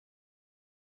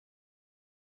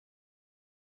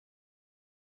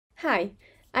Hi,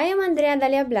 I am Andreea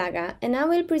Dalia Blaga, and I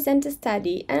will present a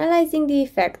study analyzing the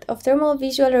effect of thermal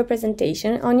visual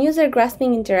representation on user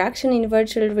grasping interaction in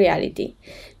virtual reality.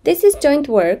 This is joint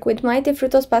work with Maite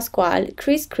Frutos-Pascual,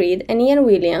 Chris Creed, and Ian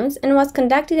Williams, and was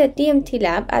conducted at DMT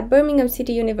Lab at Birmingham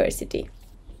City University.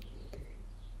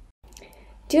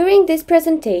 During this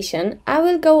presentation, I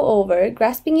will go over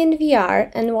grasping in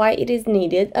VR and why it is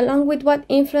needed, along with what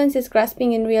influences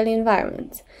grasping in real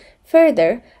environments.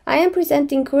 Further, I am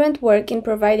presenting current work in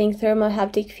providing thermal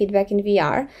haptic feedback in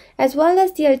VR, as well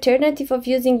as the alternative of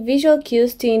using visual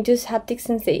cues to induce haptic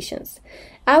sensations.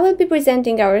 I will be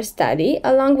presenting our study,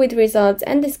 along with results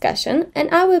and discussion, and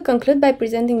I will conclude by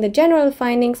presenting the general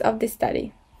findings of this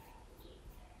study.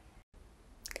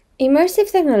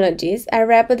 Immersive technologies are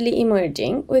rapidly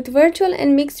emerging, with virtual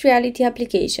and mixed reality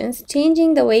applications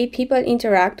changing the way people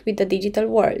interact with the digital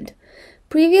world.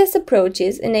 Previous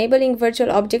approaches enabling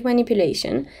virtual object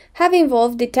manipulation have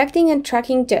involved detecting and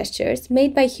tracking gestures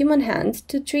made by human hands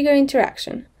to trigger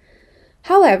interaction.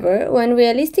 However, when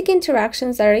realistic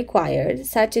interactions are required,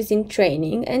 such as in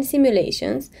training and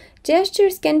simulations,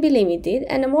 gestures can be limited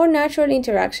and a more natural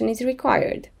interaction is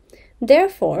required.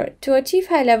 Therefore, to achieve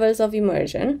high levels of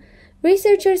immersion,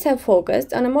 researchers have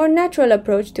focused on a more natural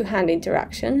approach to hand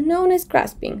interaction, known as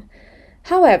grasping.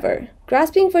 However,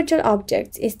 grasping virtual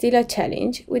objects is still a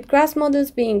challenge, with grasp models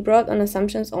being brought on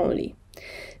assumptions only.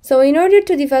 So in order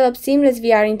to develop seamless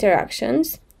VR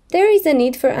interactions, there is a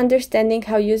need for understanding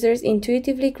how users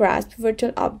intuitively grasp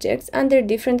virtual objects under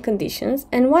different conditions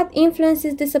and what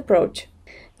influences this approach.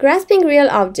 Grasping real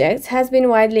objects has been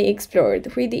widely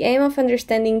explored, with the aim of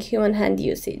understanding human hand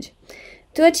usage.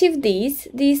 To achieve this,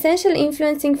 the essential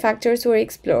influencing factors were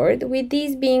explored, with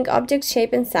these being object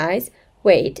shape and size,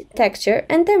 weight, texture,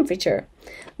 and temperature.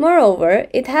 Moreover,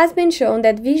 it has been shown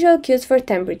that visual cues for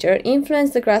temperature influence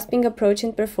the grasping approach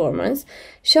and performance,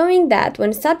 showing that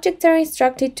when subjects are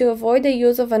instructed to avoid the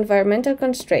use of environmental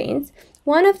constraints,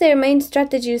 one of their main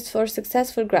strategies for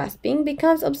successful grasping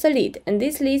becomes obsolete, and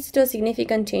this leads to a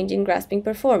significant change in grasping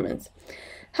performance.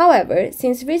 However,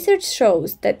 since research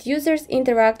shows that users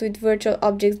interact with virtual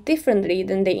objects differently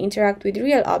than they interact with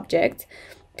real objects,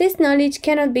 this knowledge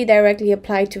cannot be directly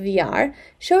applied to VR,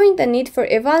 showing the need for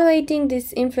evaluating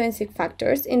these influencing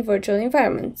factors in virtual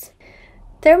environments.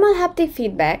 Thermal haptic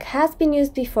feedback has been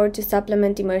used before to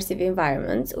supplement immersive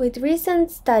environments, with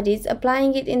recent studies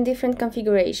applying it in different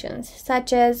configurations,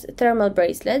 such as thermal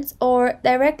bracelets or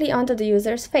directly onto the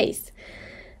user's face.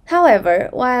 However,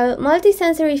 while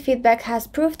multisensory feedback has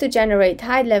proved to generate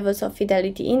high levels of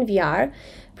fidelity in VR,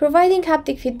 providing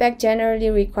haptic feedback generally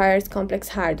requires complex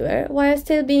hardware while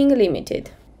still being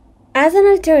limited. As an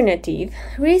alternative,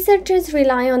 researchers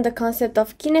rely on the concept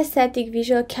of kinesthetic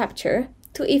visual capture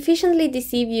to efficiently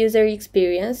deceive user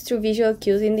experience through visual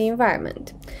cues in the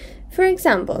environment. For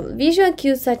example, visual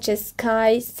cues such as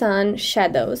sky, sun,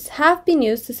 shadows have been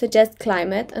used to suggest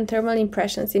climate and thermal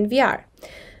impressions in VR.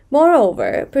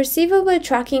 Moreover, perceivable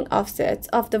tracking offsets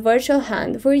of the virtual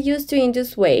hand were used to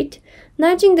induce weight,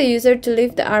 nudging the user to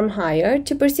lift the arm higher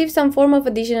to perceive some form of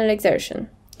additional exertion.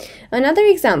 Another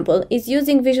example is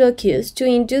using visual cues to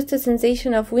induce the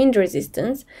sensation of wind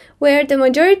resistance, where the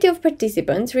majority of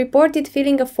participants reported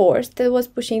feeling a force that was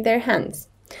pushing their hands.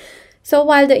 So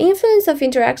while the influence of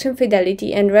interaction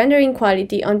fidelity and rendering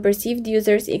quality on perceived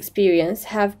users' experience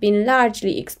have been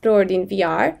largely explored in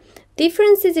VR,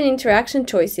 differences in interaction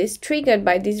choices triggered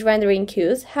by these rendering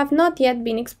cues have not yet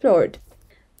been explored.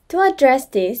 To address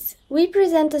this, we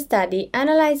present a study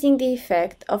analyzing the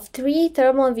effect of 3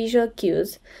 thermal visual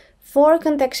cues, 4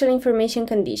 contextual information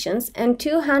conditions, and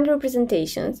 2 hand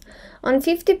representations on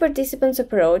 50 participants'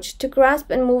 approach to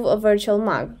grasp and move a virtual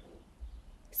mug.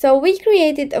 So we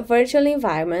created a virtual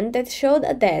environment that showed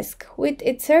a desk with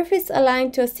its surface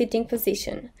aligned to a sitting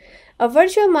position. A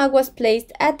virtual mug was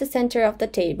placed at the center of the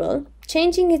table,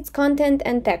 changing its content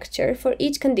and texture for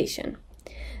each condition.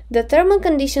 The thermal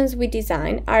conditions we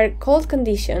designed are cold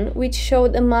condition, which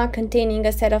showed a mug containing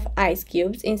a set of ice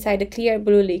cubes inside a clear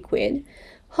blue liquid,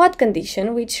 hot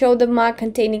condition, which showed a mug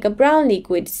containing a brown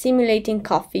liquid simulating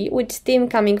coffee with steam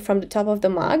coming from the top of the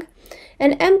mug,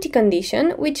 and empty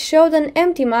condition, which showed an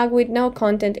empty mug with no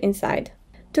content inside.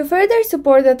 To further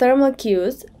support the thermal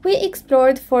cues, we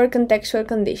explored 4 contextual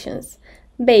conditions: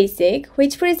 basic,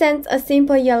 which presents a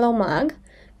simple yellow mug;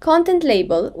 content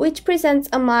label, which presents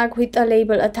a mug with a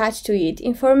label attached to it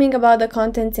informing about the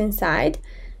contents inside;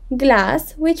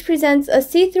 glass, which presents a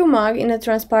see-through mug in a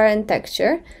transparent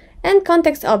texture; and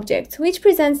context objects, which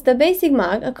presents the basic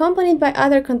mug accompanied by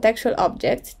other contextual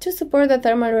objects to support the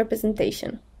thermal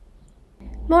representation.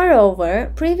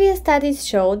 Moreover, previous studies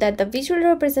show that the visual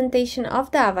representation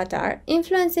of the avatar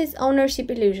influences ownership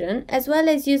illusion as well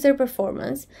as user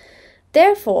performance.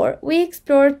 Therefore, we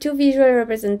explore two visual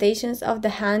representations of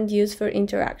the hand used for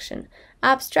interaction,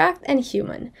 abstract and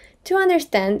human, to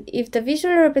understand if the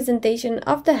visual representation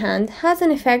of the hand has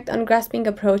an effect on grasping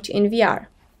approach in VR.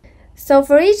 So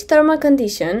for each thermal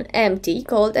condition, empty,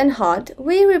 cold and hot,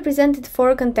 we represented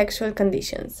 4 contextual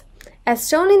conditions. As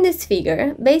shown in this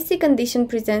figure, basic condition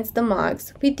presents the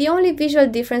marks, with the only visual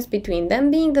difference between them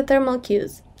being the thermal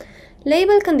cues.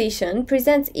 Label condition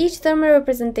presents each thermal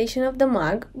representation of the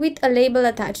mug with a label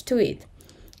attached to it.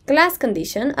 Glass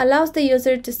condition allows the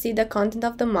user to see the content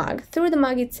of the mug through the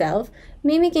mug itself,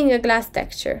 mimicking a glass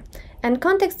texture. And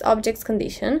context objects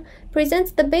condition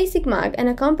presents the basic mug and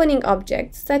accompanying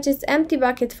objects such as empty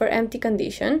bucket for empty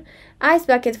condition, ice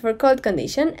bucket for cold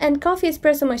condition, and coffee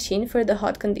espresso machine for the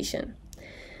hot condition.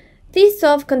 These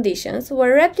solved conditions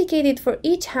were replicated for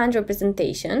each hand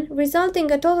representation,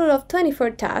 resulting a total of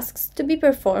 24 tasks to be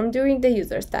performed during the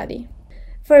user study.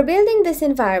 For building this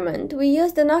environment, we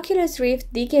used an Oculus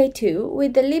Rift DK2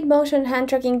 with the lip motion hand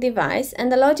tracking device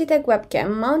and a Logitech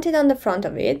webcam mounted on the front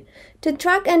of it to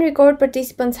track and record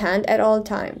participants' hand at all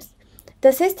times.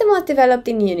 The system was developed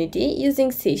in Unity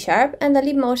using C# and the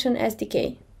lip motion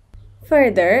SDK.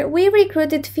 Further, we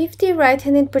recruited 50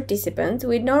 right-handed participants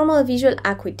with normal visual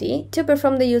acuity to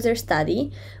perform the user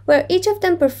study, where each of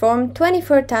them performed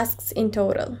 24 tasks in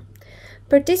total.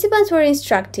 Participants were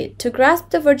instructed to grasp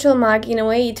the virtual mug in a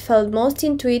way it felt most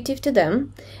intuitive to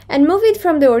them and move it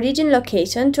from the origin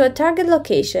location to a target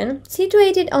location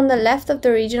situated on the left of the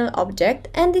original object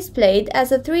and displayed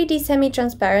as a 3D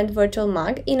semi-transparent virtual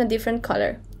mug in a different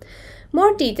color.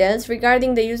 More details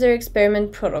regarding the user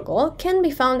experiment protocol can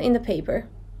be found in the paper.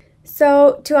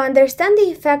 So, to understand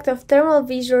the effect of thermal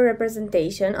visual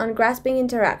representation on grasping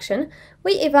interaction,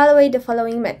 we evaluate the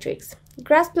following metrics: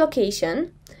 grasp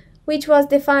location, which was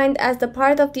defined as the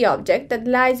part of the object that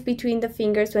lies between the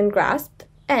fingers when grasped,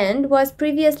 and was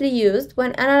previously used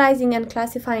when analyzing and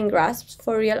classifying grasps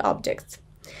for real objects.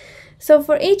 So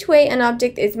for each way an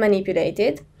object is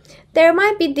manipulated, there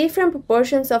might be different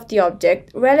proportions of the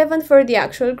object relevant for the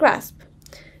actual grasp.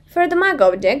 For the mug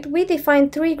object, we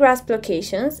defined 3 grasp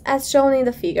locations as shown in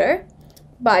the figure: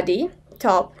 body,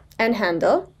 top, and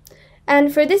handle.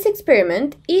 And for this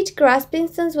experiment, each grasp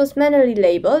instance was manually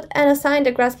labeled and assigned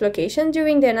a grasp location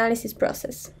during the analysis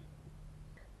process.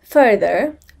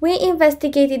 Further, we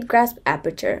investigated grasp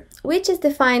aperture, which is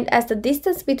defined as the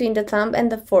distance between the thumb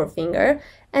and the forefinger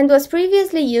and was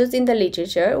previously used in the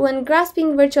literature when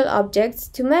grasping virtual objects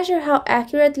to measure how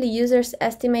accurately users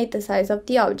estimate the size of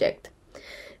the object.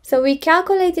 So we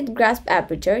calculated grasp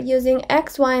aperture using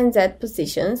X, Y, and Z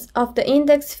positions of the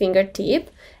index finger tip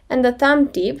and the thumb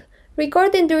tip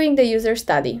recorded during the user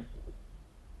study.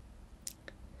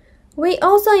 We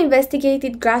also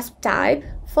investigated grasp type,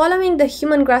 following the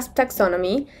human grasp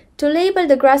taxonomy, to label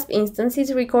the grasp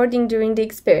instances recording during the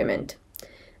experiment.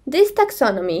 This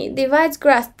taxonomy divides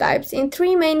grasp types in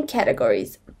 3 main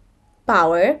categories: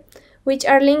 power, which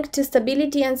are linked to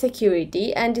stability and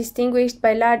security and distinguished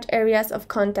by large areas of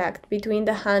contact between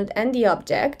the hand and the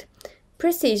object;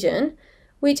 precision,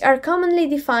 which are commonly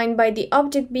defined by the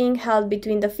object being held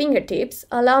between the fingertips,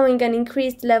 allowing an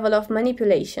increased level of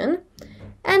manipulation;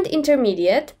 and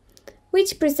intermediate,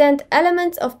 which present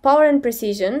elements of power and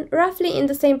precision roughly in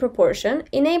the same proportion,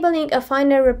 enabling a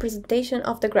finer representation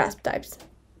of the grasp types.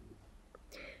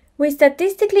 We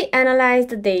statistically analyzed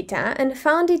the data and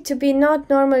found it to be not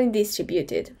normally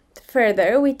distributed.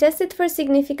 Further, we tested for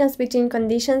significance between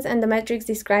conditions and the metrics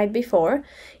described before,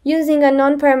 using a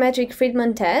non-parametric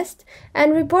Friedman test,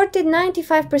 and reported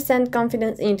 95%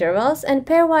 confidence intervals and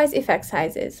pairwise effect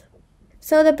sizes.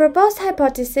 So the proposed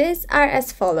hypotheses are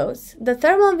as follows: the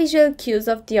thermal visual cues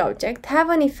of the object have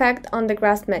an effect on the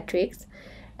grasp metrics,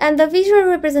 and the visual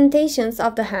representations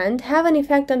of the hand have an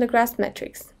effect on the grasp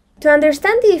metrics. To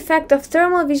understand the effect of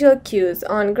thermal visual cues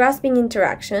on grasping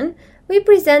interaction, we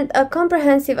present a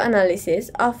comprehensive analysis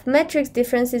of metrics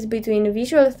differences between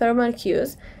visual thermal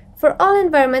cues for all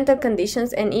environmental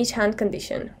conditions and each hand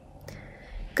condition.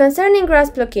 Concerning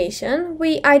grasp location,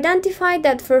 we identified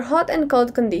that for hot and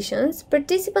cold conditions,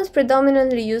 participants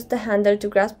predominantly used the handle to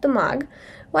grasp the mug,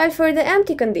 while for the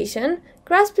empty condition,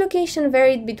 grasp location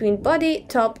varied between body,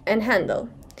 top, and handle.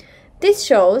 This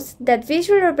shows that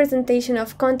visual representation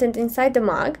of content inside the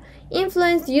mug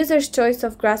influenced users' choice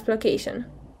of grasp location.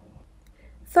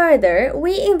 Further,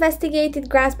 we investigated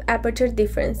grasp aperture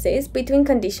differences between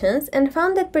conditions and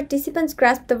found that participants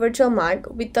grasped the virtual mug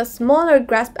with a smaller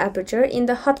grasp aperture in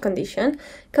the hot condition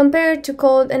compared to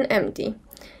cold and empty.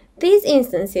 These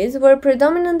instances were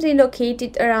predominantly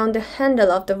located around the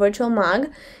handle of the virtual mug,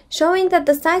 showing that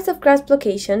the size of grasp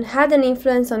location had an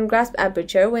influence on grasp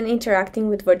aperture when interacting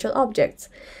with virtual objects.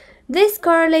 This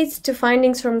correlates to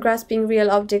findings from grasping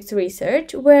real objects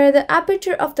research, where the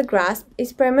aperture of the grasp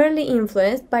is primarily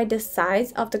influenced by the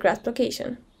size of the grasp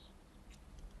location.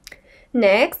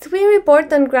 Next, we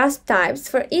report on grasp types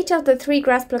for each of the 3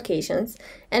 grasp locations,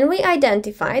 and we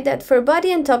identify that for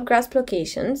body and top grasp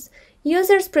locations,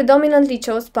 users predominantly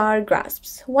chose power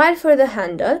grasps, while for the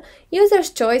handle,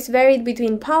 users' choice varied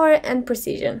between power and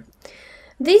precision.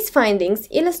 These findings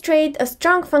illustrate a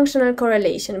strong functional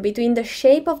correlation between the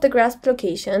shape of the grasp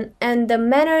location and the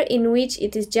manner in which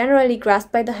it is generally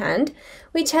grasped by the hand,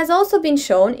 which has also been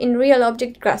shown in real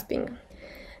object grasping.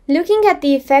 Looking at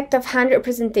the effect of hand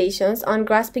representations on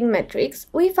grasping metrics,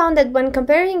 we found that when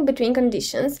comparing between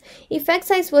conditions, effect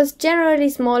size was generally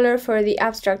smaller for the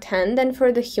abstract hand than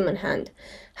for the human hand.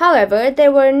 However,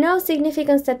 there were no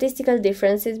significant statistical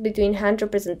differences between hand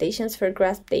representations for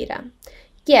grasp data.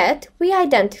 Yet, we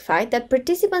identified that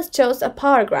participants chose a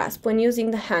power grasp when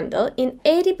using the handle in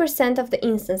 80% of the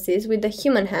instances with the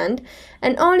human hand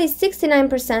and only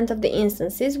 69% of the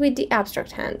instances with the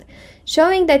abstract hand,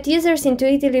 showing that users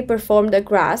intuitively performed a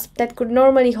grasp that could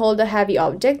normally hold a heavy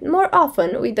object more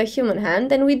often with the human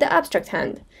hand than with the abstract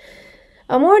hand.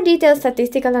 A more detailed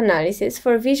statistical analysis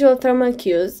for visual thermal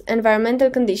cues,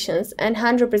 environmental conditions, and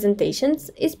hand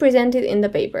representations is presented in the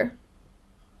paper.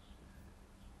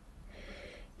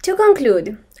 To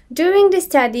conclude, during this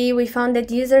study, we found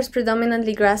that users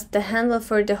predominantly grasped the handle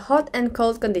for the hot and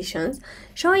cold conditions,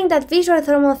 showing that visual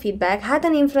thermal feedback had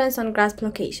an influence on grasp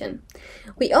location.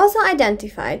 We also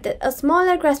identified that a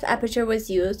smaller grasp aperture was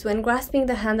used when grasping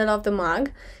the handle of the mug,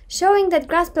 showing that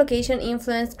grasp location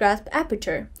influenced grasp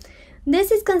aperture. This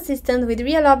is consistent with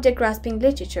real object grasping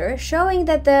literature, showing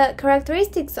that the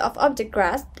characteristics of object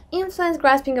grasp influence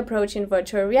grasping approach in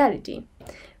virtual reality.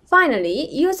 Finally,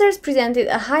 users presented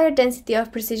a higher density of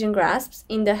precision grasps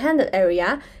in the handle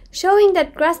area, showing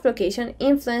that grasp location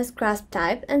influenced grasp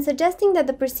type and suggesting that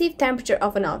the perceived temperature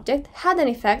of an object had an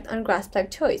effect on grasp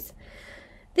type choice.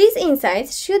 These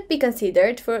insights should be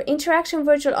considered for interaction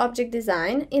virtual object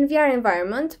design in VR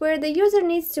environments where the user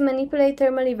needs to manipulate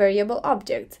thermally variable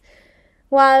objects.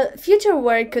 While future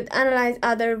work could analyze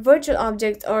other virtual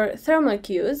objects or thermal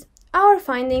cues, our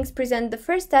findings present the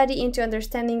first study into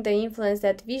understanding the influence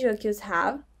that visual cues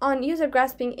have on user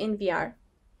grasping in VR.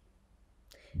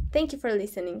 Thank you for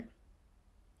listening.